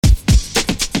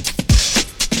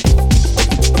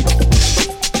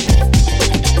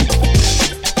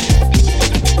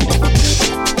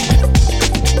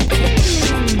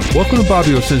Welcome to Bobby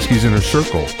Owsinski's Inner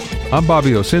Circle. I'm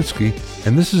Bobby Owsinski,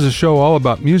 and this is a show all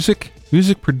about music,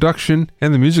 music production,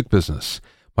 and the music business.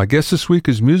 My guest this week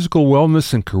is musical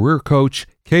wellness and career coach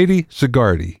Katie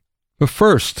Zaccardi. But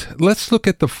first, let's look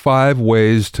at the 5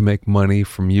 ways to make money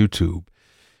from YouTube.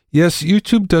 Yes,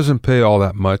 YouTube doesn't pay all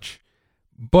that much,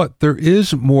 but there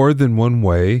is more than one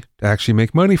way to actually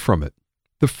make money from it.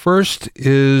 The first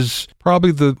is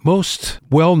probably the most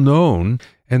well-known,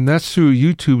 and that's through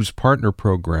YouTube's partner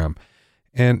program.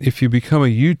 And if you become a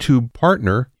YouTube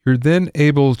partner, you're then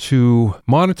able to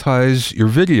monetize your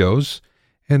videos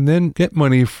and then get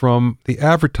money from the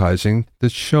advertising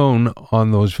that's shown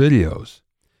on those videos.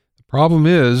 The problem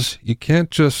is you can't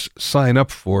just sign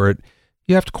up for it.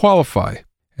 You have to qualify.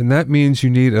 And that means you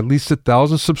need at least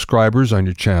 1,000 subscribers on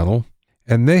your channel,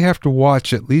 and they have to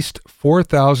watch at least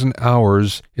 4,000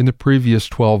 hours in the previous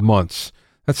 12 months.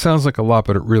 That sounds like a lot,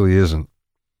 but it really isn't.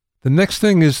 The next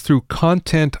thing is through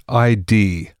Content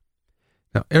ID.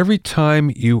 Now, every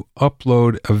time you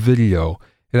upload a video,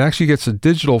 it actually gets a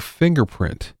digital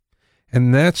fingerprint,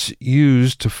 and that's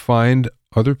used to find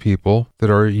other people that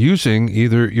are using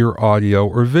either your audio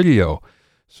or video.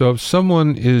 So if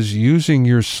someone is using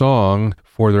your song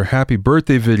for their happy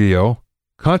birthday video,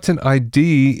 Content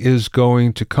ID is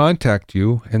going to contact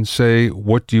you and say,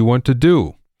 what do you want to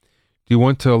do? Do you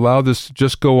want to allow this to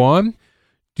just go on?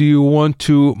 Do you want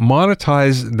to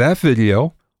monetize that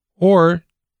video, or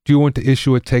do you want to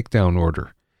issue a takedown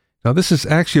order? Now, this is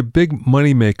actually a big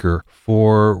moneymaker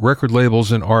for record labels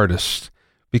and artists,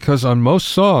 because on most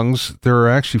songs, there are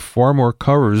actually far more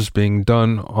covers being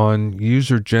done on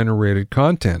user-generated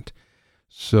content.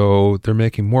 So they're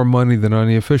making more money than on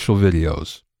the official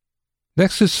videos.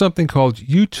 Next is something called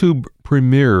YouTube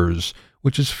Premieres,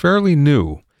 which is fairly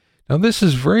new. Now, this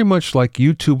is very much like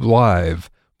YouTube Live,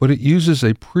 but it uses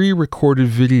a pre-recorded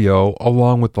video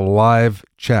along with the live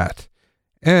chat.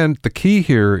 And the key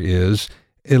here is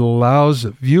it allows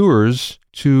viewers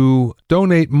to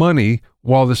donate money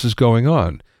while this is going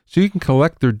on, so you can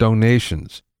collect their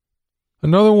donations.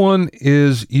 Another one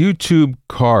is YouTube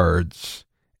Cards.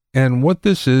 And what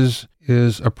this is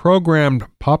a programmed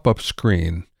pop-up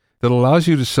screen that allows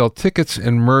you to sell tickets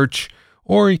and merch,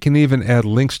 or you can even add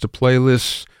links to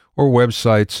playlists or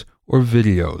websites or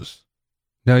videos.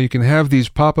 Now, you can have these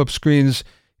pop-up screens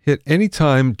hit any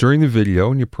time during the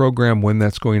video, and you program when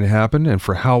that's going to happen and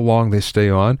for how long they stay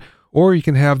on, or you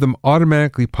can have them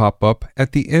automatically pop up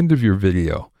at the end of your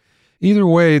video. Either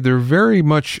way, they're very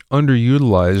much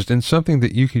underutilized and something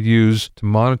that you could use to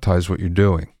monetize what you're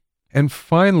doing. And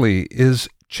finally is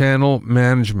channel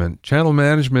management. Channel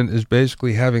management is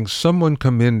basically having someone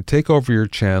come in, take over your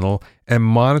channel, and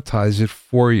monetize it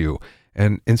for you.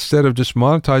 And instead of just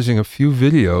monetizing a few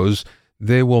videos,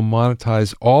 they will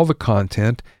monetize all the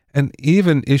content and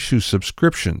even issue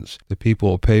subscriptions that people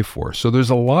will pay for. So there's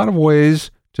a lot of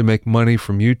ways to make money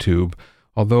from YouTube,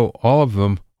 although all of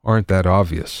them aren't that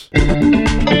obvious.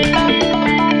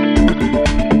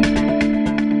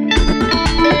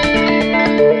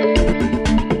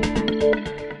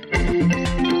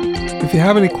 If you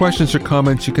have any questions or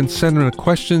comments, you can send them to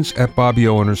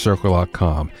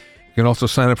questions@BobbyOInnerCircle.com. You can also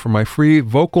sign up for my free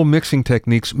Vocal Mixing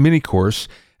Techniques mini course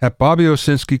at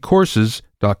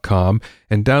BobbyOwsinskiCourses.com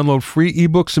and download free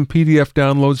ebooks and PDF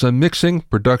downloads on mixing,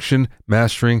 production,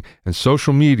 mastering, and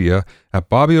social media at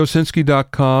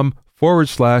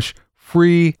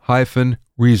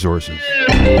BobbyOwsinski.com/free-resources.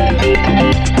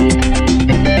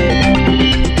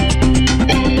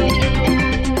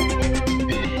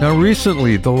 Now,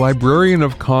 recently, the Librarian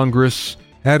of Congress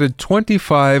added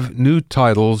 25 new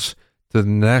titles to the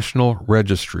National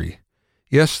Registry.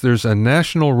 Yes, there's a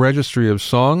National Registry of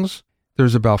Songs.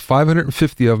 There's about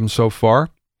 550 of them so far.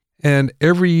 And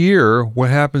every year, what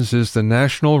happens is the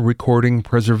National Recording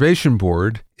Preservation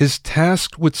Board is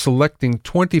tasked with selecting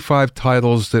 25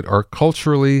 titles that are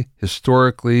culturally,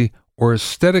 historically, or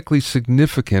aesthetically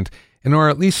significant and are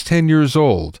at least 10 years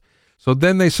old. So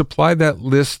then they supply that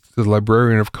list to the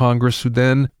Librarian of Congress, who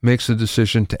then makes a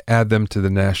decision to add them to the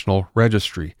National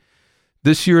Registry.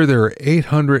 This year, there are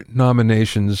 800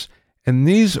 nominations, and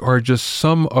these are just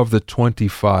some of the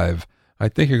 25. I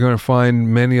think you're going to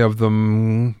find many of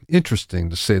them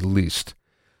interesting, to say the least.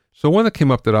 So one that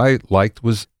came up that I liked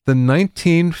was the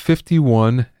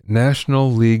 1951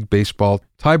 National League Baseball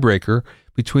tiebreaker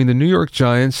between the New York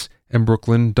Giants and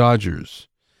Brooklyn Dodgers.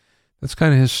 That's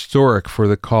kind of historic for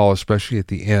the call, especially at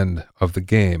the end of the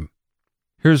game.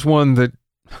 Here's one that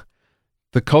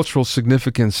the cultural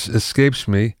significance escapes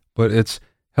me, but it's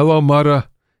Hello Mudda,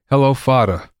 Hello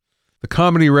Fada, the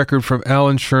comedy record from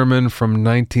Alan Sherman from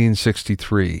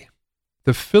 1963.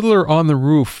 The Fiddler on the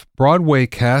Roof Broadway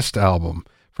cast album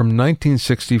from from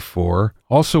 1964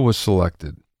 also was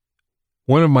selected.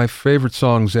 One of my favorite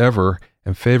songs ever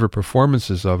and favorite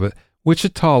performances of it,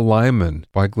 Wichita Lineman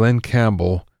by Glenn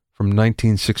Campbell from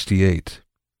 1968.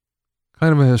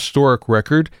 Kind of a historic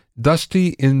record, Dusty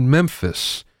in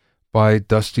Memphis by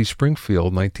Dusty Springfield,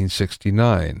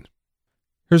 1969.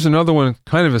 Here's another one that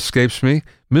kind of escapes me.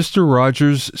 Mr.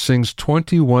 Rogers Sings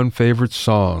 21 Favorite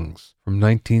Songs from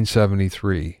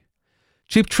 1973.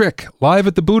 Cheap Trick, Live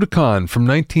at the Budokan from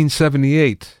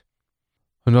 1978.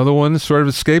 Another one that sort of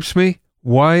escapes me,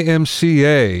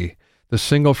 YMCA, the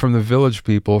single from the Village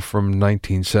People from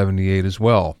 1978 as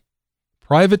well.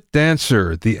 Private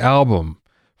Dancer, the album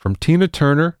from Tina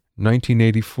Turner,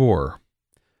 1984.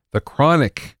 The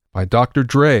Chronic by Dr.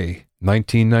 Dre,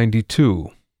 1992.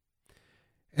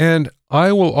 And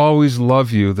I Will Always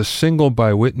Love You, the single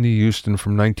by Whitney Houston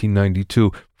from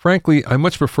 1992. Frankly, I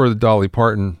much prefer the Dolly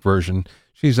Parton version.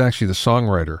 She's actually the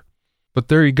songwriter. But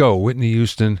there you go, Whitney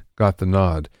Houston got the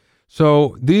nod.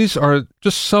 So these are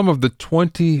just some of the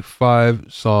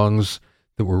 25 songs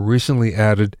that were recently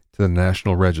added to the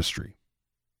National Registry.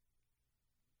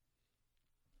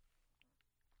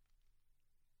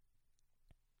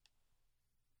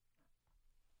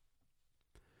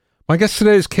 My guest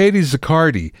today is Katie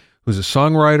Zaccardi, who's a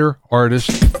songwriter,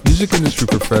 artist, music industry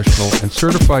professional, and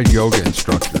certified yoga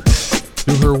instructor.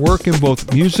 Through her work in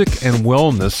both music and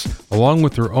wellness, along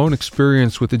with her own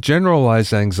experience with a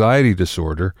generalized anxiety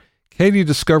disorder, Katie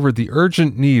discovered the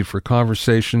urgent need for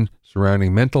conversation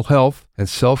surrounding mental health and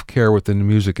self-care within the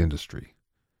music industry.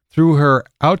 Through her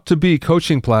Out to Be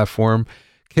coaching platform,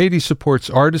 Katie supports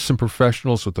artists and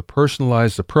professionals with a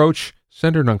personalized approach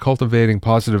centered on cultivating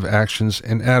positive actions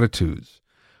and attitudes.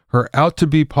 Her Out to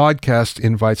Be podcast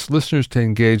invites listeners to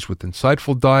engage with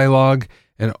insightful dialogue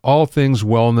and all things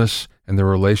wellness and their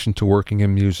relation to working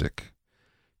in music.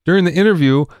 During the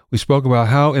interview, we spoke about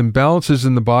how imbalances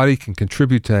in the body can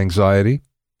contribute to anxiety,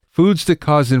 foods that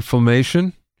cause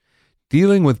inflammation,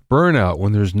 dealing with burnout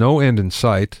when there's no end in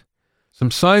sight,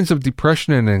 some signs of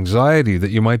depression and anxiety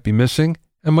that you might be missing,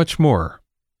 and much more.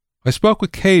 I spoke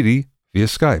with Katie via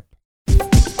Skype.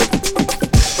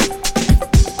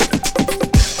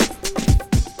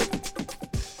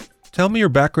 Tell me your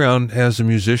background as a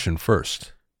musician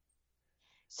first.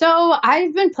 So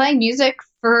I've been playing music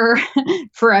for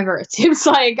forever. It seems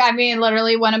like,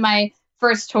 literally one of my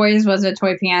first toys was a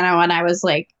toy piano and I was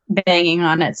like banging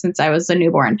on it since I was a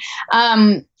newborn.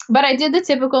 But I did the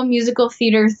typical musical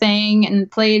theater thing and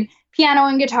played piano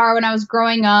and guitar when I was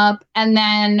growing up. And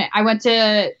then I went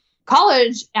to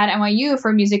college at NYU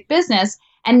for music business.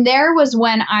 And there was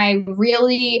when I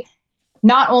really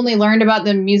not only learned about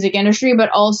the music industry, but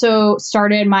also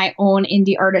started my own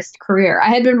indie artist career. I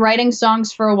had been writing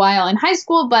songs for a while in high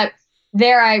school, but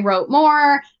there I wrote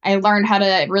more. I learned how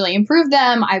to really improve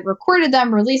them. I recorded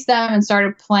them, released them, and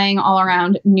started playing all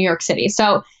around New York City.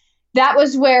 So that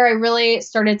was where I really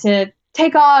started to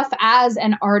take off as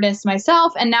an artist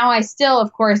myself. And now I still,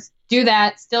 of course, do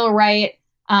that, still write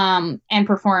and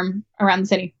perform around the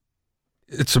city.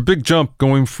 It's a big jump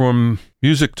going from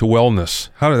music to wellness.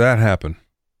 How did that happen?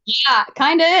 Yeah,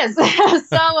 kind of is.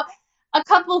 So a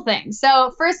couple things.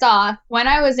 So first off, when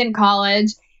I was in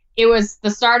college, it was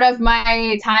the start of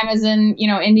my time as an,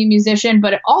 indie musician,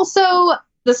 but also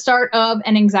the start of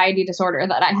an anxiety disorder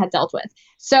that I had dealt with.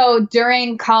 So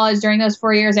during college, during those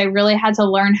 4 years, I really had to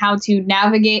learn how to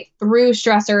navigate through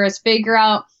stressors, figure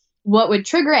out what would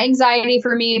trigger anxiety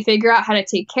for me, figure out how to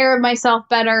take care of myself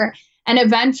better. And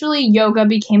eventually yoga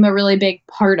became a really big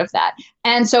part of that.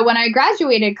 And so when I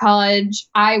graduated college,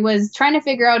 I was trying to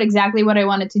figure out exactly what I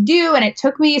wanted to do. And it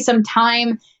took me some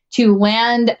time to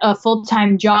land a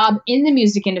full-time job in the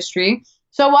music industry.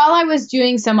 So while I was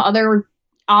doing some other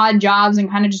odd jobs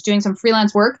and kind of just doing some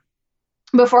freelance work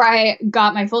before I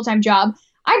got my full-time job,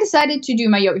 I decided to do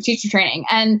my yoga teacher training.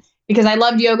 And because I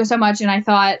loved yoga so much and I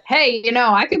thought, hey,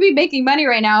 I could be making money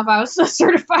right now if I was a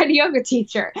certified yoga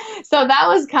teacher. So that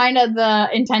was kind of the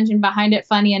intention behind it,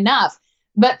 funny enough.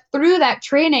 But through that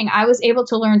training, I was able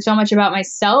to learn so much about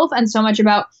myself and so much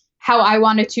about how I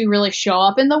wanted to really show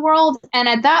up in the world. And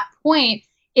at that point,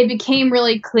 it became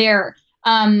really clear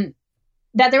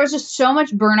that there was just so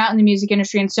much burnout in the music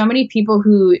industry and so many people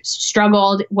who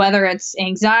struggled, whether it's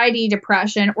anxiety,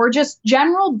 depression, or just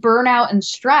general burnout and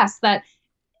stress that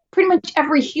pretty much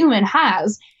every human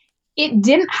has. It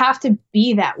didn't have to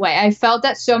be that way. I felt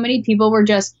that so many people were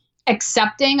just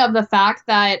accepting of the fact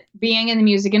that being in the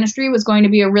music industry was going to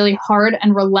be a really hard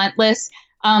and relentless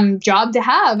job to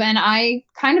have. And I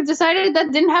kind of decided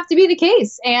that didn't have to be the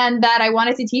case and that I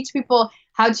wanted to teach people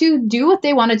how to do what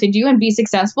they wanted to do and be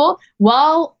successful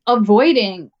while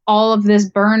avoiding all of this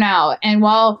burnout and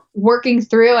while working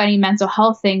through any mental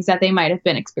health things that they might have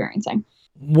been experiencing.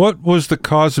 What was the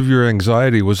cause of your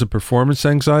anxiety? Was it performance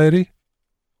anxiety?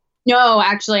 No,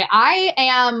 actually, I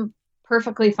am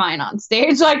perfectly fine on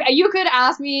stage. Like, you could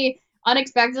ask me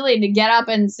unexpectedly to get up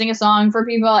and sing a song for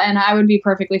people and I would be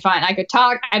perfectly fine. I could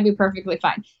talk, I'd be perfectly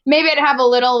fine. Maybe I'd have a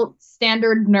little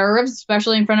standard nerves,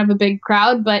 especially in front of a big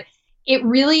crowd, but it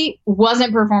really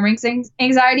wasn't performance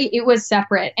anxiety. It was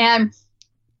separate. And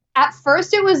at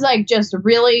first it was like just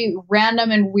really random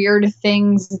and weird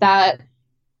things that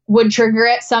would trigger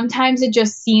it. Sometimes it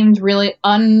just seemed really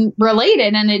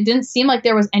unrelated and it didn't seem like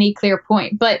there was any clear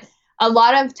point. But a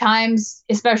lot of times,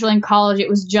 especially in college, it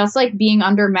was just like being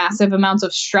under massive amounts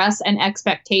of stress and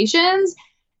expectations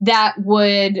that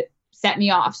would set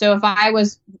me off. So if I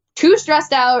was too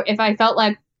stressed out, if I felt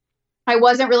like I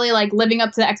wasn't really like living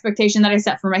up to the expectation that I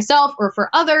set for myself or for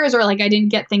others, or like I didn't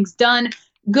get things done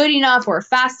good enough or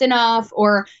fast enough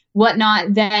or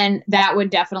whatnot, then that would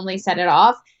definitely set it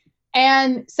off.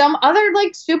 And some other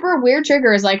like super weird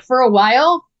triggers, like for a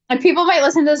while, and people might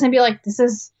listen to this and be like, this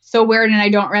is so weird and I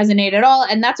don't resonate at all.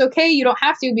 And that's okay. You don't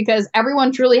have to, because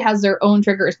everyone truly has their own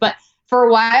triggers. But for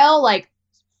a while, like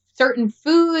certain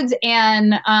foods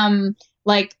and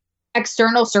like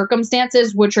external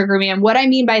circumstances would trigger me. And what I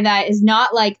mean by that is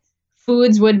not like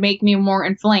foods would make me more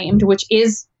inflamed, which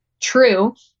is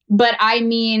true. But I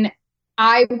mean,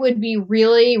 I would be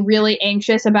really, really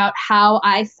anxious about how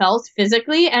I felt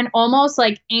physically and almost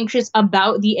like anxious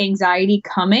about the anxiety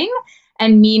coming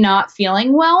and me not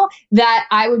feeling well, that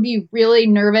I would be really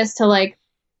nervous to like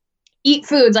eat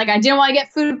foods. Like I didn't want to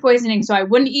get food poisoning, so I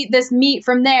wouldn't eat this meat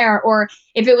from there. Or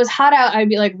if it was hot out, I'd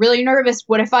be like really nervous.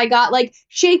 What if I got like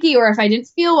shaky or if I didn't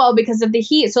feel well because of the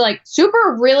heat? So like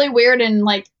super really weird and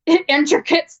like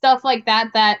intricate stuff like that,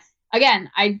 that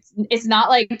again, it's not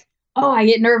like, oh, I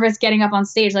get nervous getting up on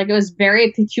stage. Like it was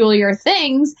very peculiar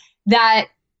things that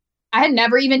I had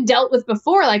never even dealt with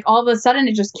before. Like all of a sudden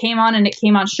it just came on and it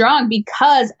came on strong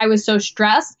because I was so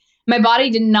stressed. My body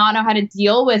did not know how to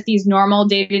deal with these normal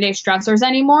day-to-day stressors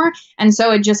anymore. And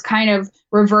so it just kind of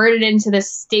reverted into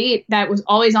this state that was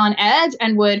always on edge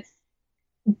and would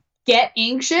get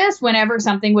anxious whenever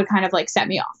something would kind of like set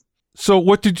me off. So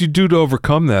what did you do to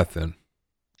overcome that then?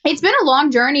 It's been a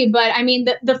long journey, but I mean,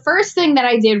 the first thing that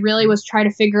I did really was try to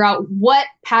figure out what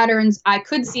patterns I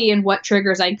could see and what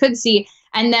triggers I could see,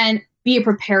 and then be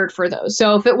prepared for those.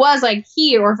 So if it was like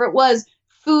heat or if it was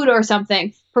food or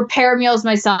something, prepare meals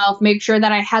myself, make sure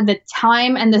that I had the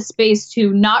time and the space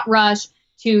to not rush,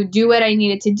 to do what I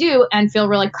needed to do and feel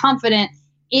really confident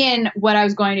in what I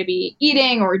was going to be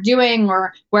eating or doing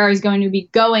or where I was going to be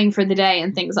going for the day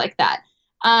and things like that.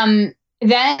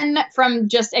 Then from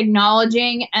just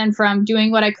acknowledging and from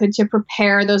doing what I could to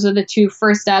prepare, those are the two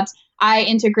first steps. I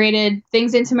integrated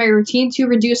things into my routine to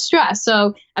reduce stress.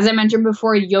 So as I mentioned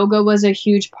before, yoga was a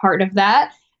huge part of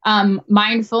that.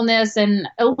 Mindfulness and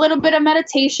a little bit of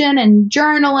meditation and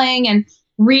journaling and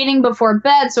reading before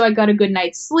bed so I got a good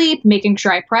night's sleep, making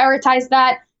sure I prioritize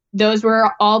that. Those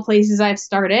were all places I've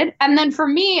started. And then for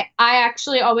me, I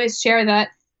actually always share that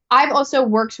I've also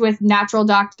worked with natural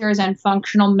doctors and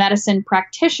functional medicine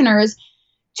practitioners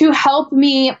to help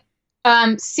me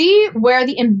see where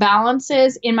the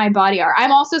imbalances in my body are.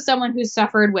 I'm also someone who's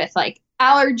suffered with like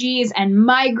allergies and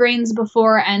migraines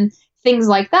before and things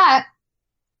like that.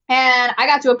 And I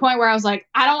got to a point where I was like,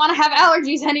 I don't want to have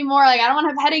allergies anymore. Like, I don't want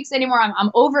to have headaches anymore.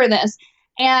 I'm over this.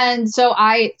 And so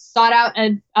I sought out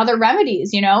other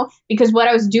remedies, because what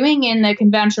I was doing in the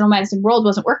conventional medicine world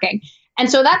wasn't working. And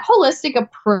so that holistic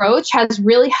approach has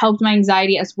really helped my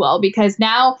anxiety as well, because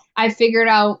now I figured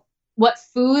out what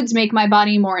foods make my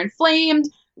body more inflamed,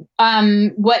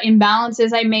 what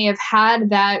imbalances I may have had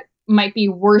that might be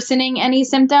worsening any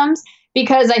symptoms.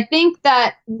 Because I think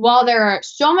that while there are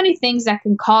so many things that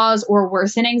can cause or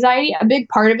worsen anxiety, a big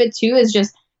part of it too is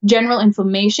just general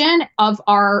inflammation of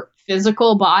our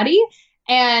physical body.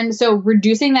 And so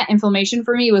reducing that inflammation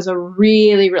for me was a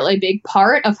really, really big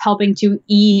part of helping to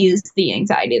ease the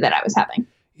anxiety that I was having.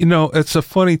 It's a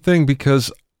funny thing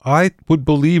because I would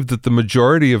believe that the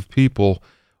majority of people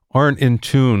aren't in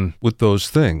tune with those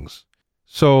things.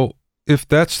 So if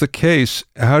that's the case,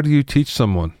 how do you teach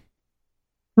someone?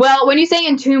 Well, when you say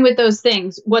in tune with those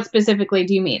things, what specifically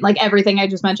do you mean? Like everything I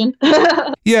just mentioned?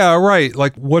 Yeah, right.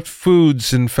 Like what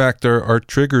foods, in fact, are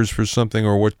triggers for something,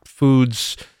 or what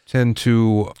foods tend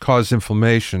to cause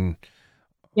inflammation?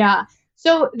 Yeah.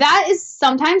 So that is,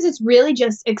 sometimes it's really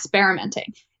just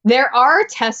experimenting. There are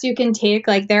tests you can take.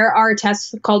 Like there are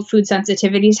tests called food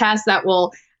sensitivity tests that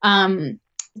will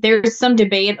there's some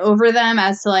debate over them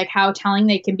as to like how telling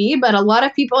they can be, but a lot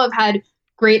of people have had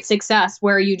great success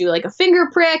where you do like a finger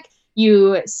prick,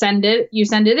 you send it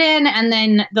in, and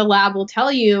then the lab will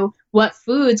tell you what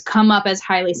foods come up as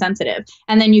highly sensitive.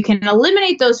 And then you can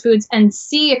eliminate those foods and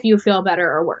see if you feel better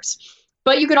or worse.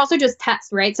 But you could also just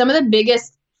test, right? Some of the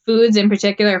biggest foods in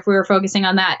particular, if we were focusing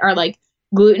on that, are like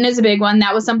gluten is a big one.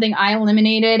 That was something I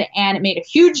eliminated and it made a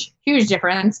huge, huge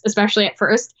difference, especially at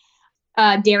first.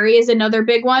 Dairy is another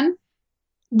big one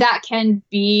that can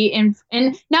be in.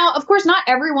 And now, of course, not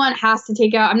everyone has to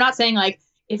take out. I'm not saying like,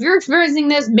 if you're experiencing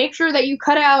this, make sure that you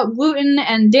cut out gluten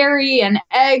and dairy and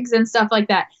eggs and stuff like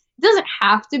that. It doesn't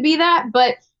have to be that,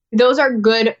 but those are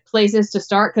good places to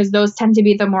start because those tend to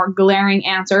be the more glaring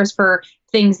answers for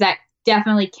things that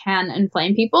definitely can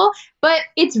inflame people. But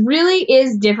it really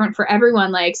is different for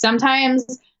everyone. Like sometimes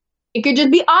it could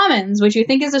just be almonds, which you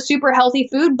think is a super healthy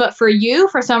food, but for you,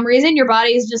 for some reason, your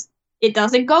body is just, it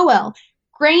doesn't go well.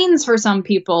 Grains for some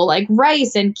people, like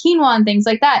rice and quinoa and things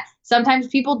like that. Sometimes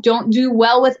people don't do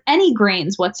well with any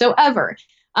grains whatsoever.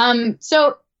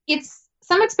 So it's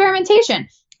some experimentation.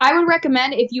 I would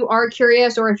recommend if you are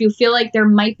curious or if you feel like there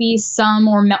might be some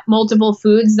or multiple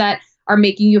foods that are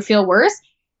making you feel worse,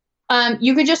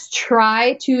 you could just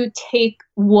try to take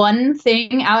one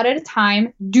thing out at a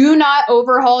time. Do not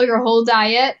overhaul your whole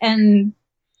diet and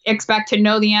expect to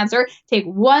know the answer. Take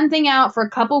one thing out for a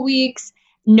couple weeks.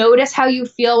 Notice how you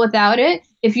feel without it.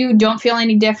 If you don't feel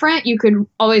any different, you could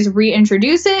always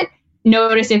reintroduce it.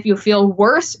 Notice if you feel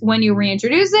worse when you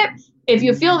reintroduce it. If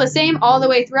you feel the same all the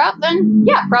way throughout, then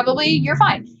yeah, probably you're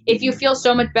fine. If you feel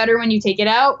so much better when you take it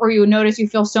out, or you notice you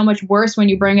feel so much worse when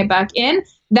you bring it back in,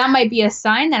 that might be a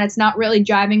sign that it's not really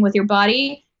jiving with your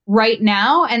body right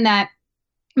now, and that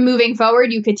moving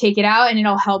forward, you could take it out and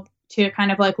it'll help to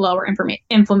kind of like lower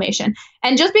inflammation.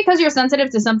 And just because you're sensitive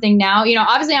to something now, you know,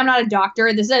 obviously I'm not a doctor.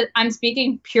 I'm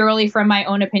speaking purely from my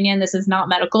own opinion. This is not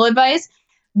medical advice,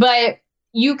 but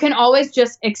you can always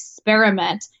just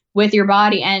experiment with your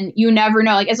body, and you never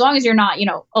know. Like as long as you're not, you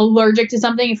know, allergic to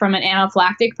something from an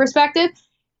anaphylactic perspective,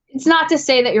 it's not to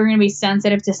say that you're going to be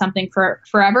sensitive to something for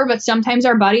forever, but sometimes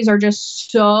our bodies are just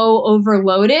so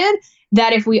overloaded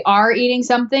that if we are eating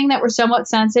something that we're somewhat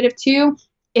sensitive to,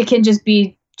 it can just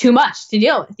be too much to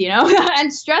deal with, you know?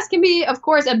 And stress can be, of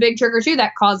course, a big trigger too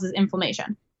that causes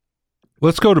inflammation.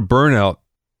 Let's go to burnout.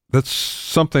 That's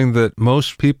something that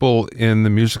most people in the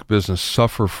music business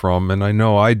suffer from, and I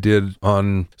know I did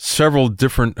on several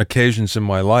different occasions in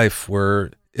my life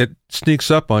where it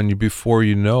sneaks up on you before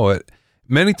you know it.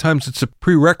 Many times it's a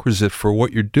prerequisite for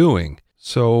what you're doing.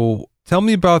 So tell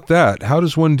me about that. How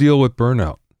does one deal with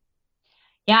burnout?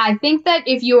 Yeah, I think that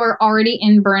if you are already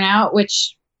in burnout,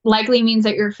 which likely means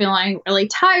that you're feeling really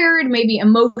tired, maybe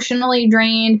emotionally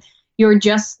drained, you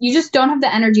just don't have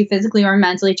the energy physically or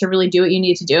mentally to really do what you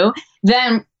need to do,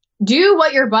 then do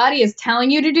what your body is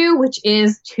telling you to do, which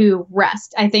is to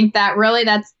rest. I think that really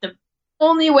that's the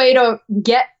only way to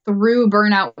get through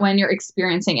burnout when you're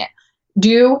experiencing it.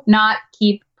 Do not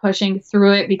keep pushing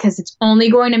through it because it's only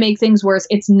going to make things worse.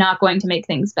 It's not going to make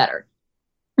things better.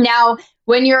 Now,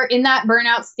 when you're in that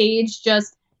burnout stage,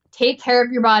 just take care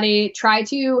of your body. Try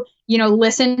to,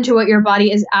 listen to what your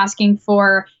body is asking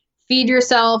for. Feed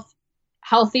yourself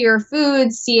healthier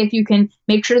foods. See if you can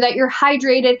make sure that you're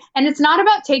hydrated. And it's not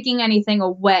about taking anything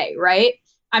away, right?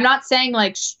 I'm not saying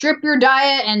like strip your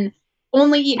diet and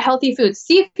only eat healthy foods.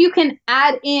 See if you can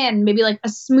add in maybe like a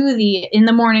smoothie in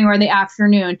the morning or the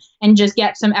afternoon and just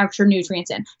get some extra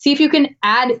nutrients in. See if you can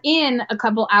add in a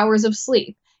couple hours of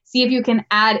sleep. See if you can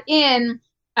add in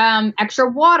extra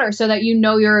water so that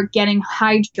you're getting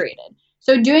hydrated.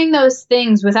 So doing those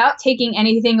things without taking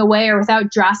anything away or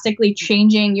without drastically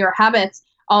changing your habits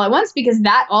all at once, because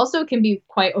that also can be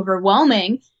quite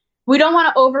overwhelming. We don't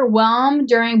want to overwhelm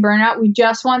during burnout. We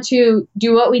just want to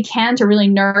do what we can to really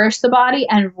nourish the body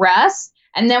and rest.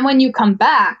 And then when you come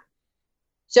back,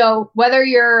 so whether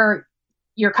you're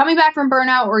coming back from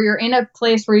burnout or you're in a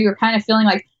place where you're kind of feeling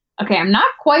like, okay, I'm not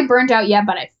quite burnt out yet,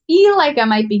 but I feel like I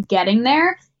might be getting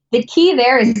there. The key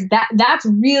there is that's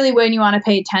really when you want to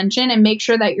pay attention and make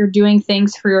sure that you're doing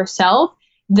things for yourself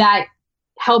that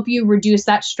help you reduce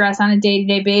that stress on a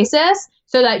day-to-day basis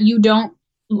so that you don't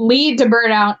lead to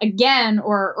burnout again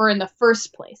or in the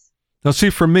first place. Now, see,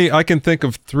 for me, I can think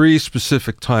of 3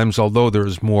 specific times, although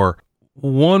there's more.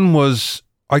 One was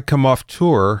I'd come off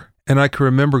tour and I can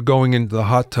remember going into the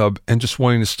hot tub and just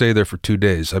wanting to stay there for 2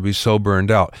 days. I'd be so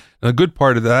burned out. And a good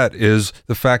part of that is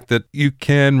the fact that you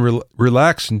can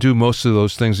relax and do most of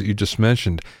those things that you just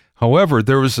mentioned. However,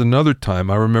 there was another time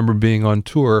I remember being on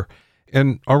tour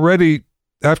and already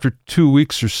after 2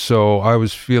 weeks or so, I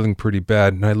was feeling pretty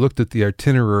bad, and I looked at the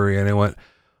itinerary and I went,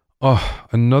 oh,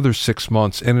 another 6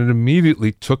 months, and it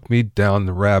immediately took me down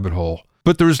the rabbit hole.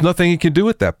 But there was nothing you could do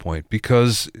at that point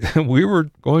because we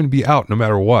were going to be out no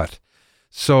matter what.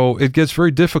 So it gets very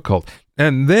difficult.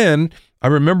 And then I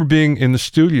remember being in the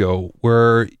studio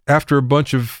where after a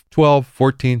bunch of 12,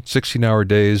 14, 16-hour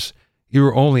days, you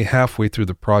were only halfway through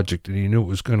the project and you knew it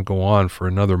was going to go on for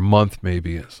another month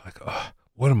maybe. It's like, oh,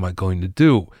 what am I going to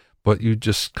do? But you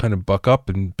just kind of buck up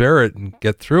and bear it and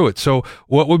get through it. So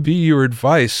what would be your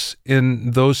advice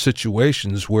in those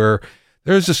situations where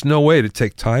there's just no way to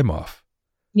take time off?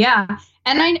 Yeah.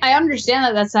 And I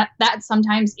understand that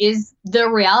sometimes is the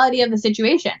reality of the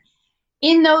situation.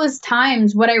 In those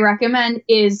times, what I recommend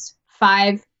is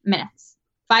 5 minutes.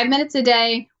 5 minutes a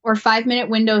day or 5-minute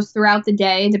windows throughout the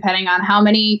day, depending on how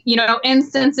many,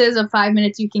 instances of 5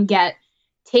 minutes you can get.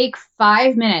 Take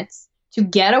 5 minutes to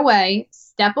get away,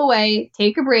 step away,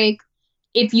 take a break.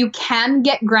 If you can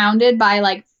get grounded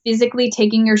by physically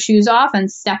taking your shoes off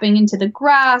and stepping into the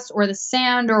grass or the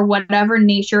sand or whatever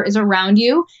nature is around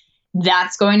you,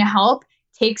 that's going to help.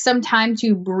 Take some time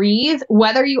to breathe,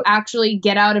 whether you actually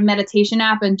get out a meditation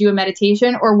app and do a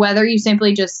meditation or whether you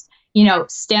simply just,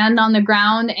 stand on the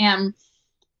ground and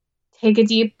take a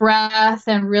deep breath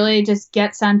and really just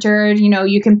get centered.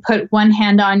 You can put one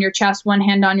hand on your chest, one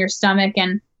hand on your stomach,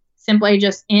 and simply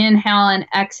just inhale and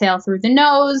exhale through the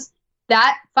nose.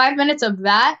 That 5 minutes of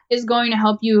that is going to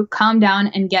help you calm down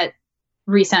and get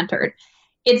recentered.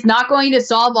 It's not going to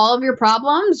solve all of your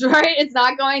problems, right? It's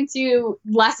not going to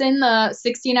lessen the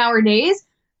 16-hour days,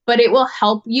 but it will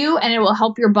help you and it will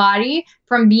help your body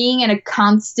from being in a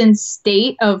constant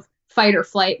state of fight or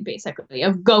flight, basically,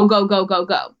 of go, go, go, go,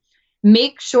 go.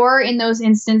 Make sure in those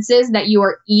instances that you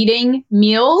are eating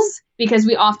meals because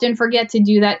we often forget to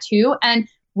do that too. And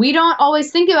we don't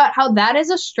always think about how that is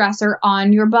a stressor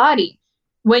on your body.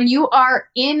 When you are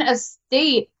in a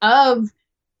state of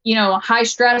high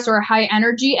stress or high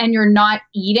energy and you're not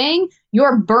eating,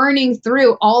 you're burning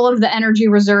through all of the energy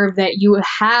reserve that you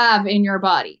have in your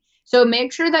body. So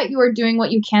make sure that you are doing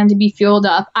what you can to be fueled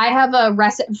up. I have a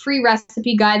free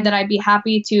recipe guide that I'd be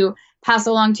happy to pass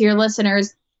along to your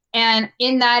listeners. And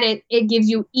in that, it gives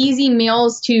you easy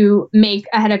meals to make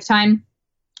ahead of time.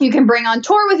 You can bring on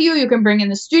tour with you. You can bring in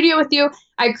the studio with you.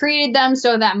 I created them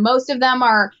so that most of them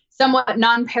are somewhat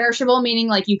non-perishable, meaning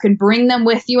you can bring them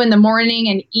with you in the morning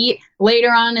and eat later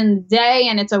on in the day.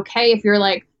 And it's okay if you're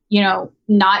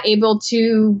not able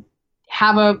to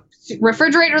have a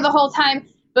refrigerator the whole time,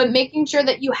 but making sure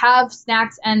that you have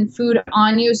snacks and food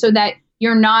on you so that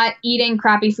you're not eating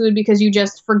crappy food because you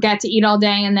just forget to eat all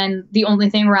day and then the only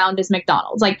thing around is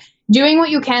McDonald's. Doing what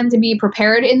you can to be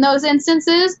prepared in those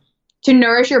instances, to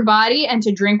nourish your body and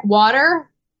to drink water,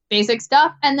 basic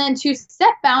stuff, and then to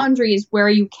set boundaries where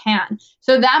you can.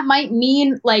 So that might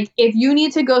mean if you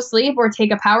need to go sleep or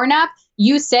take a power nap,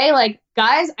 you say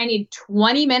guys, I need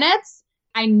 20 minutes.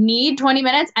 I need 20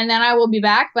 minutes and then I will be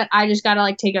back, but I just got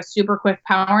to take a super quick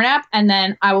power nap and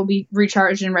then I will be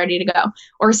recharged and ready to go.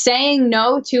 Or saying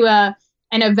no to an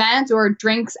event or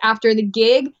drinks after the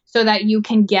gig so that you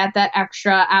can get that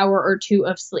extra hour or two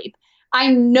of sleep. I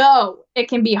know it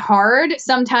can be hard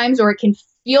sometimes, or it can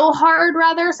feel hard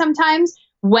rather sometimes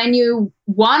when you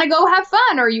want to go have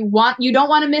fun or you don't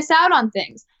want to miss out on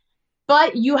things.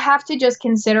 But you have to just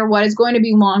consider what is going to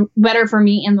be better for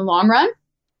me in the long run.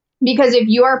 Because if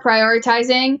you are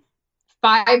prioritizing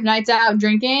 5 nights out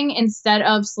drinking instead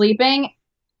of sleeping,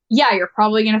 you're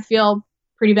probably going to feel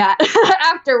pretty bad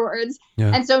afterwards.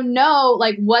 Yeah. And so know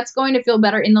what's going to feel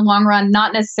better in the long run,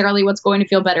 not necessarily what's going to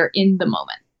feel better in the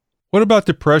moment. What about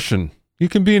depression? You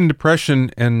can be in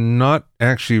depression and not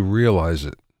actually realize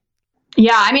it.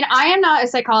 Yeah, I am not a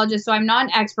psychologist, so I'm not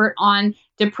an expert on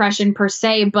depression per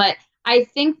se, but I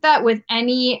think that with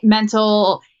any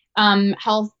mental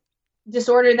health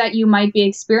disorder that you might be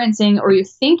experiencing or you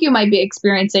think you might be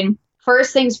experiencing,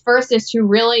 first things first is to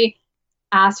really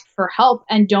ask for help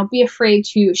and don't be afraid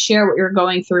to share what you're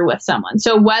going through with someone.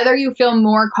 So whether you feel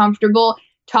more comfortable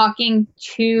talking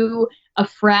to a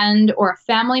friend or a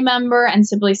family member and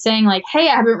simply saying hey,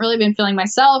 I haven't really been feeling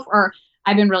myself, or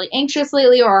I've been really anxious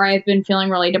lately, or I've been feeling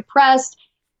really depressed,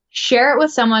 share it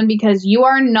with someone because you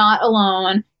are not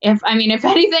alone. If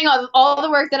anything, all the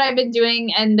work that I've been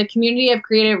doing and the community I've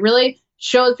created really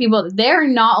shows people that they're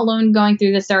not alone going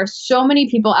through this. There are so many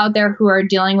people out there who are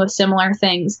dealing with similar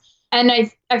things. And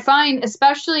I find,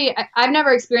 especially, I've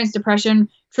never experienced depression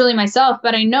truly myself,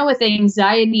 but I know with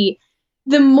anxiety,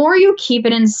 the more you keep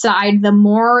it inside, the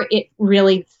more it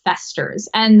really festers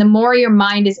and the more your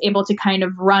mind is able to kind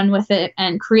of run with it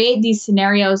and create these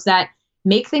scenarios that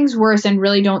make things worse and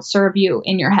really don't serve you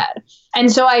in your head.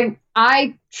 And so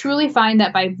I truly find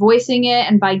that by voicing it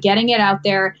and by getting it out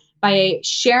there, by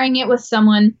sharing it with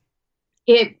someone,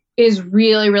 it is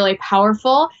really, really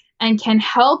powerful and can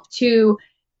help to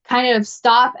kind of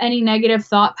stop any negative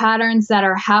thought patterns that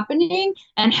are happening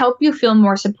and help you feel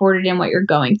more supported in what you're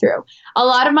going through. A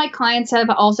lot of my clients have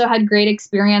also had great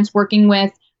experience working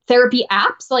with therapy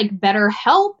apps like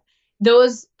BetterHelp.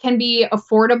 Those can be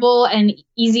affordable and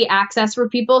easy access for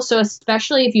people. So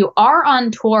especially if you are on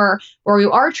tour or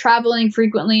you are traveling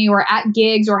frequently or at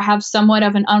gigs or have somewhat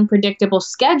of an unpredictable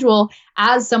schedule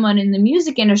as someone in the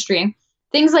music industry,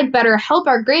 things like BetterHelp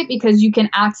are great because you can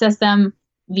access them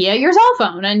via your cell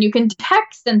phone and you can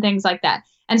text and things like that.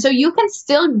 And so you can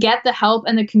still get the help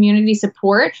and the community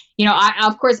support. You know,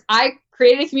 of course, I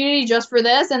created a community just for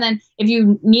this. And then if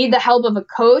you need the help of a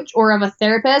coach or of a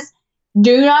therapist,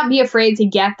 do not be afraid to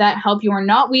get that help. You are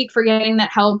not weak for getting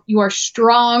that help. You are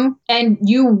strong and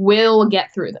you will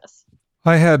get through this.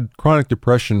 I had chronic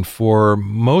depression for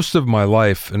most of my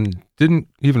life and didn't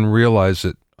even realize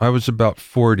it. I was about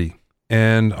 40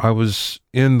 and I was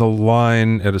in the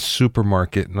line at a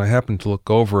supermarket and I happened to look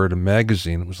over at a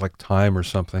magazine. It was like Time or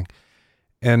something.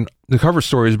 And the cover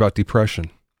story is about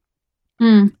depression.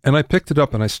 And I picked it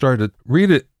up and I started to read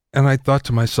it and I thought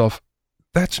to myself,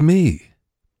 that's me.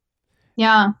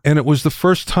 Yeah. And it was the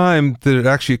first time that it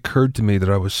actually occurred to me that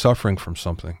I was suffering from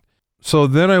something. So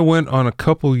then I went on a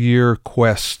couple-year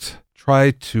quest,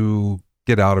 tried to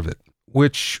get out of it,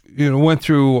 which, went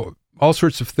through all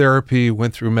sorts of therapy,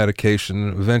 went through medication.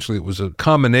 And eventually it was a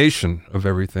combination of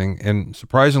everything. And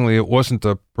surprisingly, it wasn't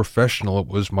a professional. It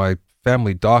was my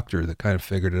family doctor that kind of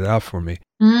figured it out for me.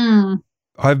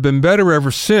 I've been better ever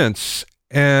since.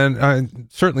 And I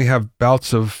certainly have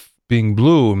bouts of being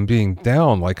blue and being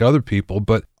down like other people,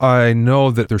 but I know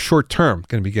that they're short term,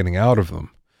 going to be getting out of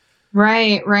them.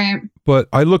 Right. But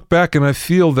I look back and I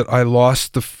feel that I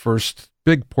lost the first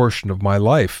big portion of my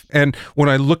life. And when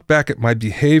I look back at my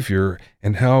behavior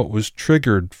and how it was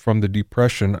triggered from the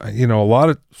depression, a lot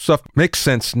of stuff makes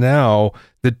sense now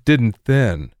that didn't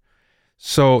then.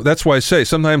 So that's why I say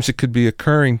sometimes it could be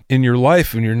occurring in your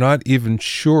life and you're not even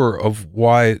sure of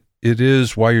why it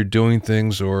is, why you're doing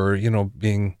things, or,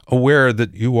 being aware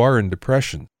that you are in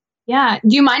depression. Yeah.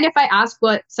 Do you mind if I ask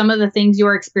what some of the things you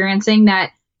were experiencing that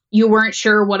you weren't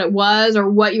sure what it was or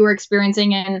what you were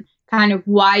experiencing and kind of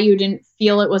why you didn't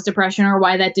feel it was depression or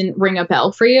why that didn't ring a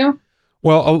bell for you?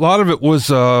 Well, a lot of it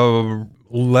was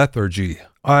lethargy.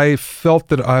 I felt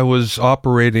that I was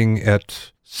operating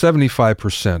at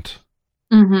 75%.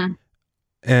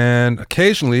 And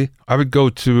occasionally I would go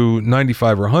to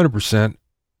 95 or 100%.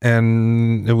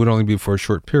 And it would only be for a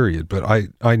short period. But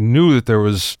I knew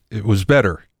that it was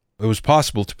better. It was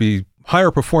possible to be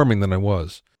higher performing than I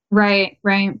was. Right.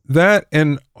 That,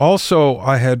 and also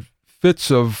I had fits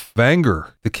of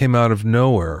anger that came out of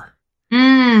nowhere.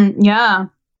 Yeah.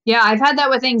 I've had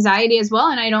that with anxiety as well.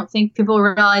 And I don't think people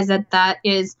realize that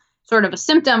is sort of a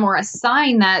symptom or a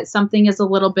sign that something is a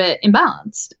little bit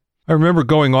imbalanced. I remember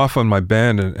going off on my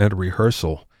band at a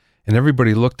rehearsal and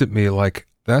everybody looked at me like,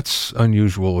 that's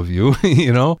unusual of you,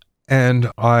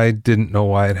 and I didn't know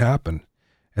why it happened.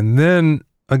 And then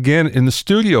again, in the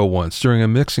studio once during a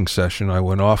mixing session, I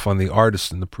went off on the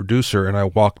artist and the producer and I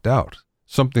walked out.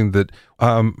 Something that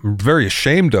I'm very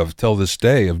ashamed of till this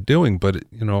day of doing, but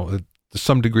to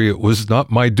some degree it was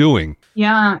not my doing.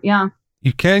 Yeah.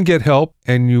 You can get help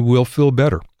and you will feel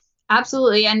better.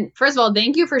 Absolutely. And first of all,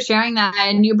 thank you for sharing that.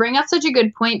 And you bring up such a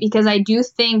good point because I do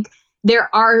think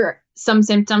there are some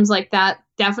symptoms like that.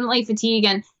 Definitely fatigue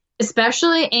and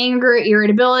especially anger,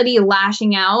 irritability,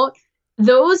 lashing out.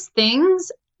 Those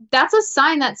things, that's a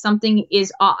sign that something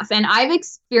is off. And I've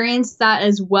experienced that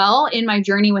as well in my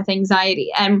journey with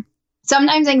anxiety. And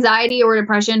sometimes anxiety or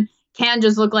depression can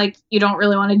just look like you don't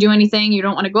really want to do anything. You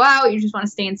don't want to go out. You just want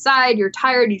to stay inside. You're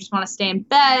tired. You just want to stay in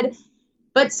bed.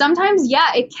 But sometimes,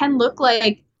 it can look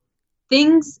like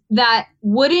things that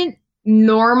wouldn't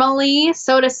normally,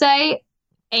 so to say,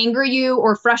 anger you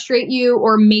or frustrate you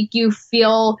or make you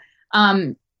feel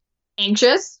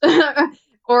anxious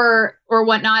or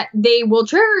whatnot, they will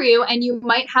trigger you and you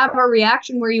might have a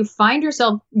reaction where you find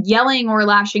yourself yelling or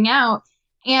lashing out.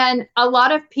 And a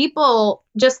lot of people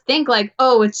just think like,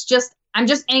 oh, I'm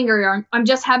just angry or I'm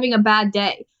just having a bad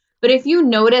day. But if you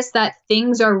notice that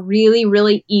things are really,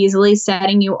 really easily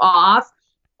setting you off,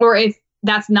 or if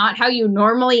that's not how you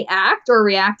normally act or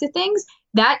react to things,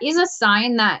 that is a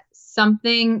sign that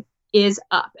something is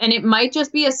up. And it might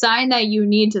just be a sign that you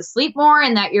need to sleep more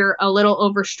and that you're a little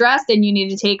overstressed and you need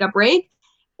to take a break.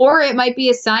 or it might be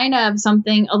a sign of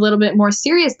something a little bit more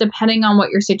serious depending on what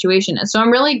your situation is. So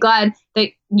I'm really glad that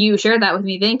you shared that with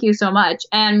me. Thank you so much.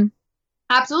 And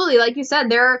absolutely, like you said,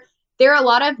 there are a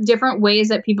lot of different ways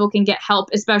that people can get help,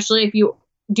 especially if you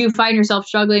do find yourself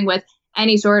struggling with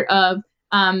any sort of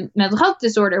mental health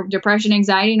disorder, depression,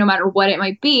 anxiety, no matter what it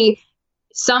might be.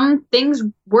 Some things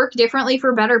work differently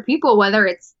for better people, whether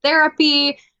it's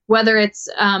therapy, whether it's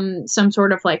some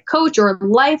sort of like coach or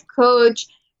life coach,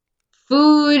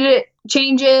 food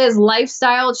changes,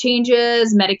 lifestyle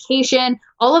changes, medication.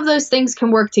 All of those things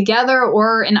can work together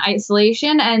or in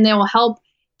isolation, and they will help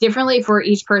differently for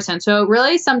each person. So it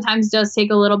really sometimes does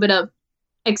take a little bit of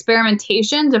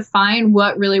experimentation to find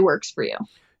what really works for you.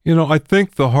 You know, I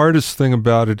think the hardest thing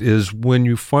about it is when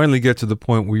you finally get to the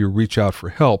point where you reach out for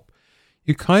help,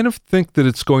 you kind of think that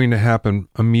it's going to happen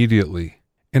immediately.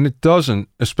 And it doesn't,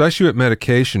 especially with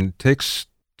medication. It takes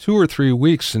 2 or 3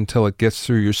 weeks until it gets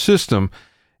through your system.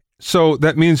 So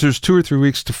that means there's 2 or 3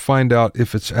 weeks to find out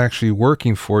if it's actually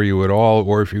working for you at all,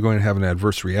 or if you're going to have an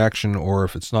adverse reaction, or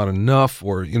if it's not enough,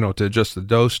 or, to adjust the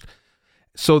dose.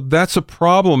 So that's a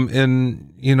problem,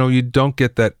 and, you don't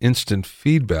get that instant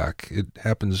feedback. It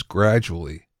happens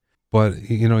gradually, but,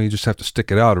 you just have to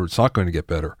stick it out or it's not going to get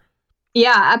better.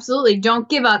 Yeah, absolutely. Don't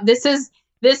give up. This is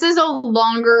a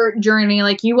longer journey.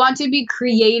 Like, you want to be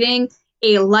creating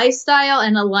a lifestyle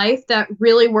and a life that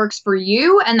really works for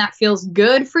you and that feels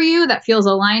good for you, that feels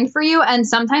aligned for you. And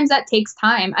sometimes that takes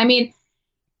time. I mean,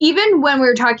 even when we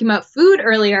were talking about food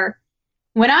earlier,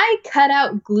 when I cut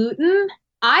out gluten,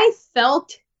 I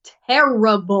felt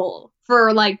terrible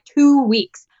for like 2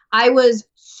 weeks. I was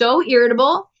so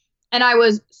irritable and I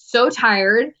was so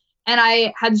tired and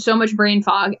I had so much brain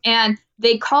fog. And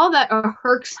they call that a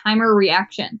Herxheimer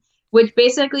reaction, which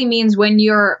basically means when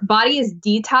your body is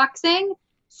detoxing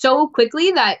so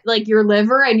quickly that like your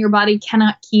liver and your body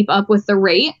cannot keep up with the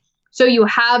rate. So you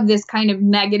have this kind of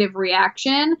negative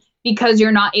reaction because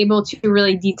you're not able to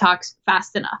really detox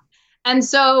fast enough. And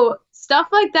so stuff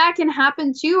like that can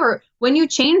happen too, or when you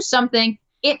change something,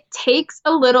 it takes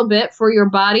a little bit for your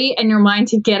body and your mind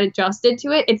to get adjusted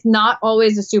to it. It's not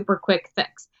always a super quick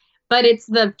fix, but it's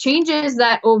the changes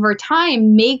that over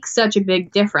time make such a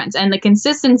big difference. And the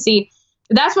consistency,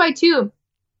 that's why too,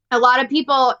 a lot of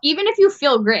people, even if you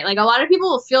feel great, like a lot of people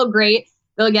will feel great,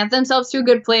 they'll get themselves to a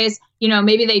good place.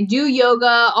 Maybe they do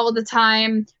yoga all the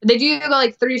time. They do yoga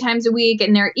like 3 times a week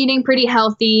and they're eating pretty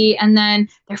healthy and then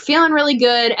they're feeling really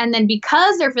good. And then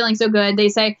because they're feeling so good, they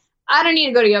say, I don't need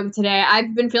to go to yoga today.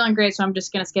 I've been feeling great, so I'm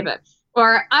just going to skip it.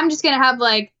 Or I'm just going to have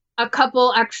like a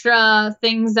couple extra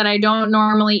things that I don't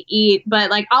normally eat,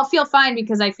 but like I'll feel fine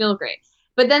because I feel great.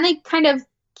 But then they kind of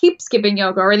keep skipping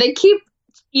yoga or they keep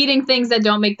eating things that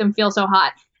don't make them feel so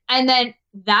hot. And then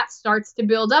that starts to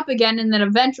build up again. And then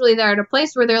eventually they're at a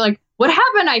place where they're like, what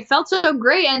happened? I felt so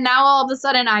great. And now all of a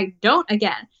sudden I don't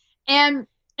again. And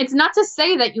it's not to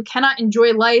say that you cannot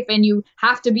enjoy life and you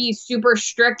have to be super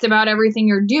strict about everything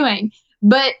you're doing,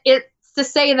 but it's to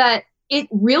say that it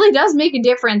really does make a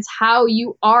difference how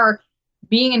you are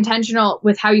being intentional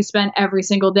with how you spend every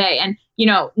single day. And,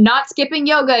 not skipping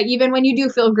yoga, even when you do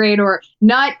feel great, or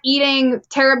not eating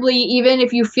terribly, even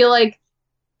if you feel like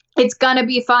it's going to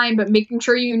be fine, but making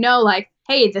sure like,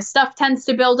 hey, this stuff tends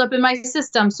to build up in my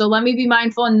system, so let me be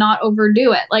mindful and not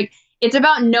overdo it. Like, it's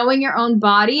about knowing your own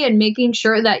body and making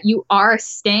sure that you are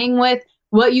staying with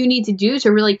what you need to do to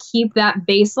really keep that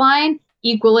baseline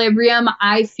equilibrium,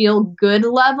 I feel good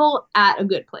level at a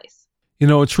good place.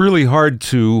 It's really hard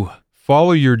to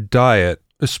follow your diet,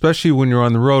 especially when you're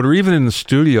on the road or even in the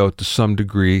studio to some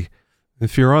degree.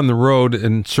 If you're on the road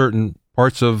in certain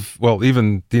parts of,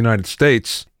 even the United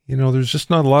States, there's just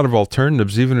not a lot of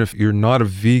alternatives, even if you're not a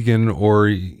vegan or,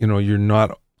 you're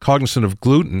not cognizant of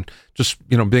gluten. Just,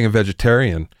 being a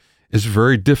vegetarian is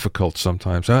very difficult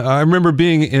sometimes. I remember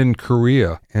being in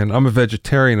Korea, and I'm a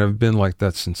vegetarian. I've been like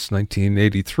that since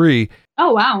 1983.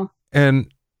 Oh, wow.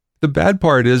 And the bad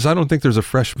part is I don't think there's a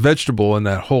fresh vegetable in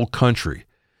that whole country.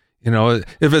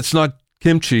 If it's not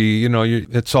kimchi,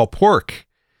 it's all pork.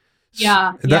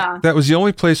 Yeah, That was the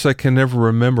only place I can ever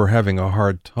remember having a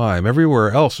hard time.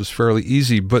 Everywhere else was fairly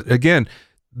easy. But again,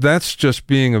 that's just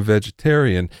being a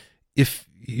vegetarian. If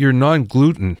you're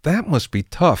non-gluten, that must be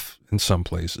tough in some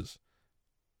places.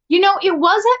 It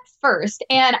was at first,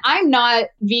 and I'm not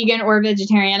vegan or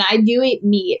vegetarian. I do eat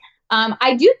meat.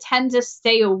 I do tend to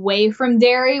stay away from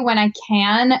dairy when I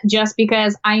can, just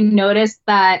because I noticed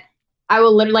that I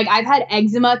will literally, I've had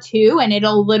eczema too, and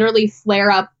it'll literally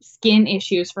flare up skin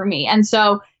issues for me. And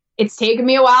so it's taken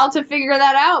me a while to figure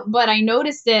that out, but I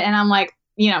noticed it and I'm like,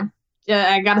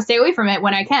 I got to stay away from it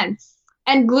when I can.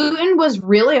 And gluten was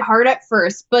really hard at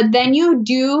first, but then you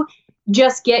do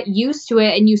just get used to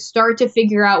it and you start to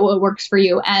figure out what works for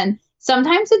you. And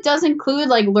sometimes it does include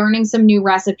like learning some new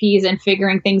recipes and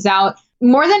figuring things out.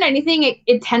 More than anything,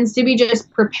 it tends to be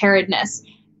just preparedness.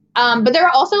 But there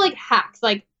are also like hacks.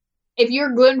 Like if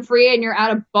you're gluten-free and you're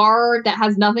at a bar that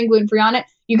has nothing gluten-free on it,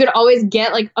 you could always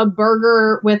get like a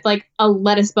burger with like a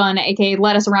lettuce bun, aka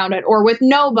lettuce around it, or with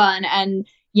no bun and,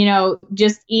 you know,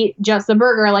 just eat just the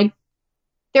burger. Like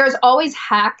there's always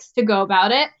hacks to go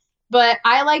about it. But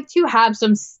I like to have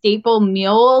some staple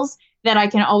meals that I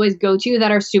can always go to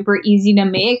that are super easy to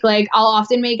make. Like I'll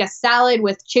often make a salad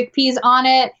with chickpeas on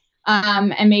it,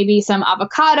 and maybe some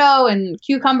avocado and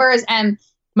cucumbers. And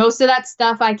most of that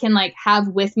stuff I can like have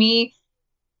with me.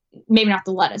 Maybe not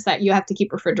the lettuce that you have to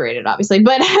keep refrigerated, obviously,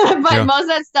 but most of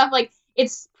that stuff, like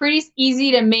it's pretty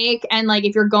easy to make. And like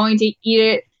if you're going to eat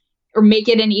it or make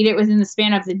it and eat it within the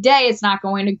span of the day, it's not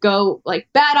going to go like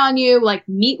bad on you, like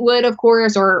meat would, of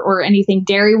course, or anything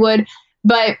dairy would.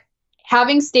 But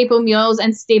having staple meals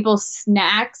and staple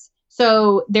snacks.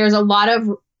 So there's a lot of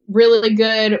really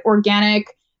good organic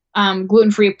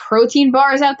gluten-free protein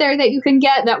bars out there that you can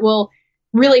get that will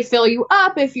really fill you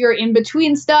up if you're in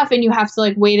between stuff and you have to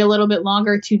like wait a little bit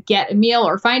longer to get a meal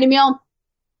or find a meal.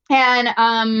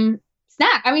 And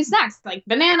snacks like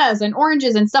bananas and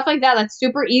oranges and stuff like that. That's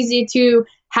super easy to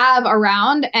have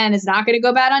around and it's not going to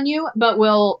go bad on you, but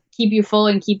will keep you full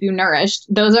and keep you nourished.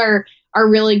 Those are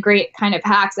really great kind of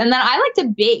hacks. And then I like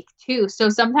to bake too. So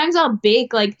sometimes I'll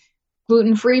bake like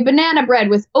gluten-free banana bread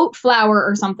with oat flour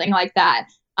or something like that.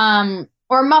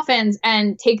 Or muffins,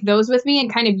 and take those with me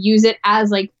and kind of use it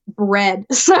as like bread,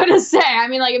 so to say. I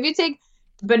mean, like if you take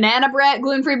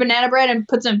gluten-free banana bread and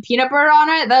put some peanut butter on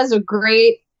it, that is a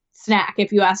great snack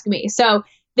if you ask me. So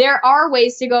there are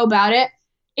ways to go about it.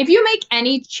 If you make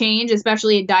any change,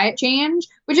 especially a diet change,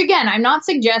 which again, I'm not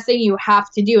suggesting you have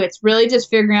to do, it's really just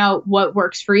figuring out what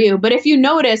works for you. But if you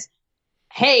notice,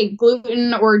 hey,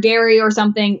 gluten or dairy or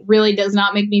something really does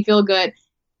not make me feel good,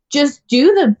 just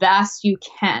do the best you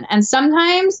can. And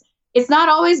sometimes it's not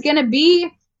always going to be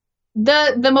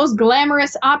the most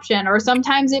glamorous option, or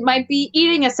sometimes it might be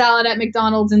eating a salad at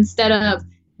McDonald's instead of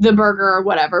the burger or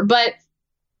whatever. But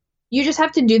you just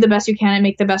have to do the best you can and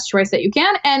make the best choice that you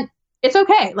can. And it's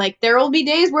okay. Like there will be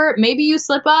days where maybe you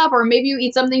slip up, or maybe you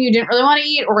eat something you didn't really want to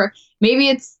eat, or maybe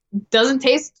it doesn't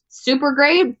taste super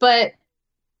great, but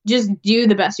just do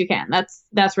the best you can.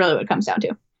 That's really what it comes down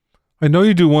to. I know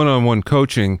you do one-on-one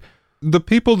coaching. The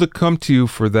people that come to you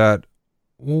for that,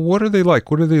 what are they like?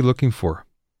 What are they looking for?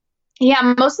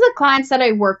 Yeah, most of the clients that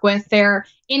I work with, they're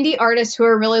indie artists who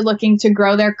are really looking to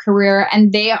grow their career,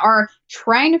 and they are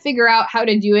trying to figure out how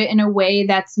to do it in a way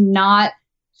that's not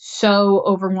so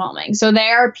overwhelming. So they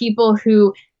are people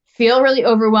who feel really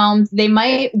overwhelmed. They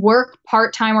might work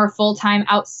part-time or full-time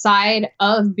outside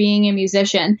of being a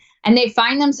musician, and they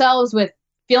find themselves with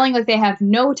feeling like they have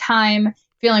no time,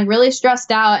 feeling really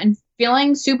stressed out, and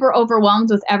feeling super overwhelmed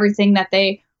with everything that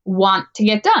they want to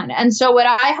get done. And so what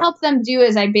I help them do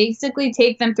is I basically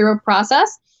take them through a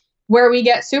process where we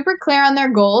get super clear on their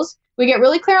goals. We get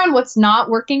really clear on what's not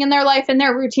working in their life and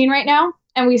their routine right now,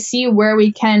 and we see where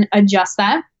we can adjust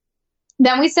that.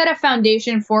 Then we set a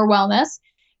foundation for wellness,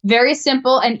 very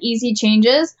simple and easy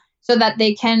changes so that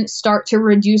they can start to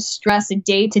reduce stress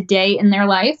day to day in their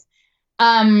life.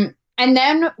 And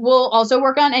then we'll also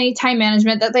work on any time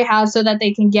management that they have so that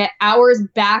they can get hours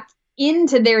back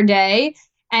into their day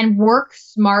and work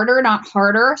smarter, not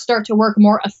harder, start to work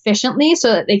more efficiently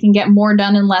so that they can get more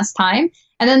done in less time.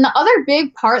 And then the other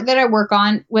big part that I work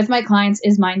on with my clients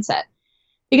is mindset,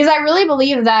 because I really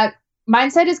believe that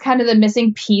mindset is kind of the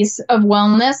missing piece of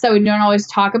wellness that we don't always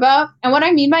talk about. And what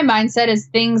I mean by mindset is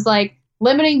things like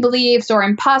limiting beliefs or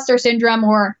imposter syndrome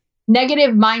or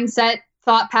negative mindset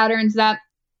thought patterns that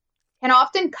can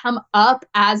often come up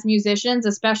as musicians,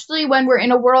 especially when we're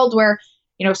in a world where,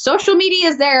 you know, social media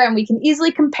is there and we can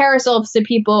easily compare ourselves to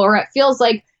people, or it feels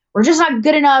like we're just not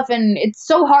good enough and it's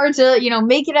so hard to, you know,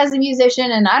 make it as a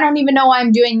musician and I don't even know why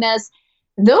I'm doing this.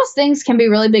 Those things can be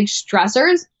really big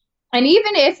stressors. And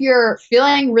even if you're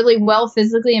feeling really well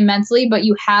physically and mentally, but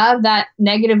you have that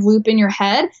negative loop in your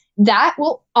head, that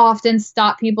will often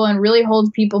stop people and really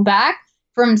hold people back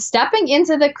from stepping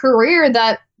into the career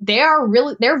that they're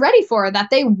ready for, that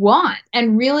they want,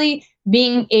 and really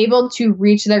being able to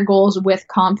reach their goals with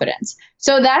confidence.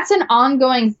 So that's an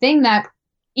ongoing thing that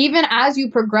even as you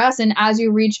progress and as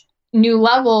you reach new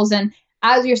levels and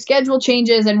as your schedule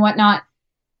changes and whatnot,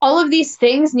 all of these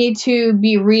things need to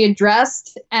be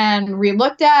readdressed and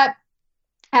relooked at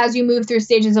as you move through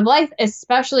stages of life,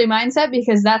 especially mindset,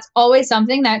 because that's always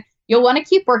something that you'll want to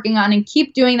keep working on and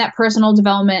keep doing that personal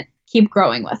development, keep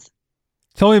growing with.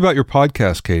 Tell me about your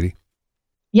podcast, Katie.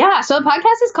 Yeah, so the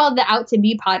podcast is called the Out to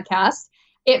Be podcast.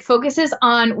 It focuses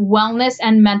on wellness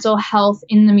and mental health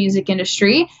in the music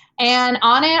industry. And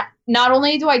on it, not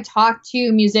only do I talk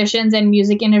to musicians and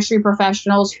music industry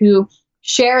professionals who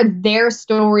share their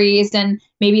stories and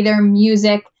maybe their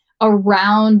music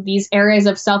around these areas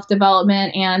of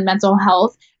self-development and mental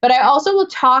health, but I also will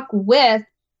talk with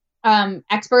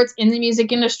experts in the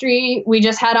music industry. We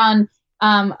just had on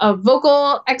a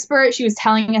vocal expert. She was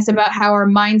telling us about how our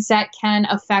mindset can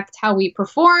affect how we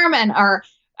perform and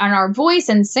our voice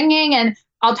and singing. And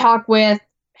I'll talk with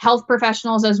health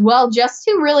professionals as well, just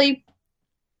to really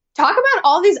talk about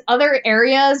all these other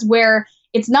areas where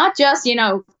it's not just,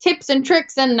 tips and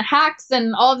tricks and hacks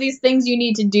and all of these things you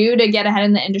need to do to get ahead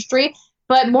in the industry,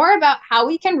 but more about how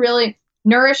we can really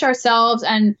nourish ourselves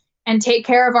and take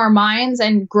care of our minds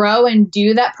and grow and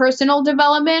do that personal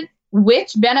development,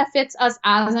 which benefits us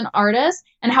as an artist,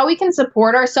 and how we can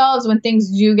support ourselves when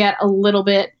things do get a little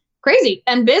bit crazy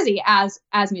and busy as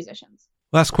musicians.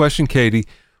 Last question, Katie.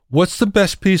 What's the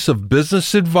best piece of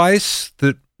business advice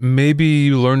that maybe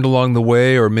you learned along the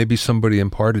way or maybe somebody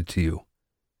imparted to you?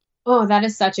 Oh, that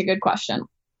is such a good question.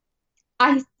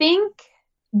 I think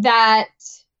that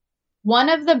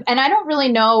and I don't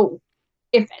really know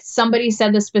if somebody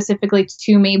said this specifically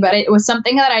to me, but it was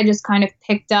something that I just kind of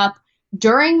picked up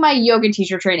during my yoga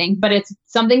teacher training, but it's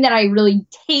something that I really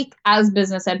take as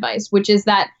business advice, which is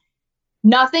that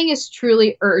nothing is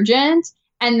truly urgent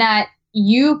and that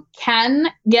you can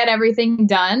get everything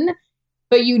done,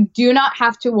 but you do not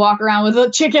have to walk around with a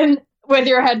chicken with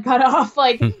your head cut off.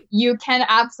 Like you can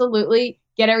absolutely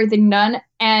get everything done,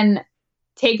 and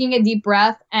taking a deep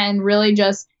breath and really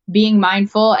just being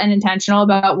mindful and intentional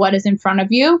about what is in front of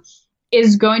you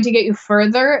is going to get you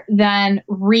further than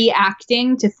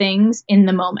reacting to things in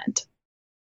the moment.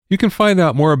 You can find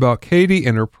out more about Katie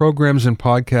and her programs and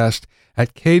podcast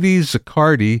at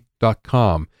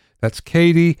katiezaccardi.com. That's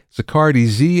Katie Zaccardi,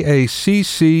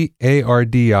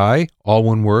 Zaccardi, all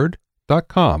one word,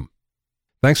 .com.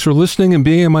 Thanks for listening and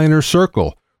being in my inner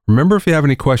circle. Remember, if you have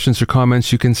any questions or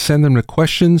comments, you can send them to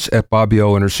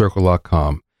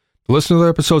questions@bobbyoinnercircle.com. To listen to other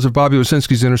episodes of Bobby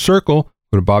Owsinski's Inner Circle,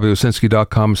 go to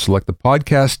bobbyowsinski.com, select the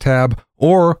podcast tab,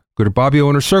 or go to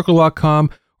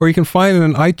bobbyoinnercircle.com, or you can find it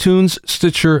on iTunes,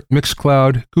 Stitcher,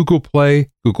 Mixcloud, Google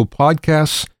Play, Google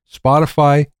Podcasts,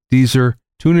 Spotify, Deezer,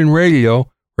 TuneIn Radio,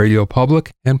 Radio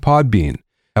Public, and Podbean.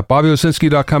 At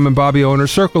bobbyowsinski.com and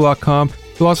bobbyowinnercircle.com,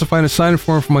 you'll also find a sign-up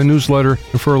form for my newsletter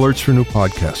and for alerts for new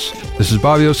podcasts. This is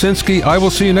Bobby Owsinski. I will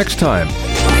see you next time.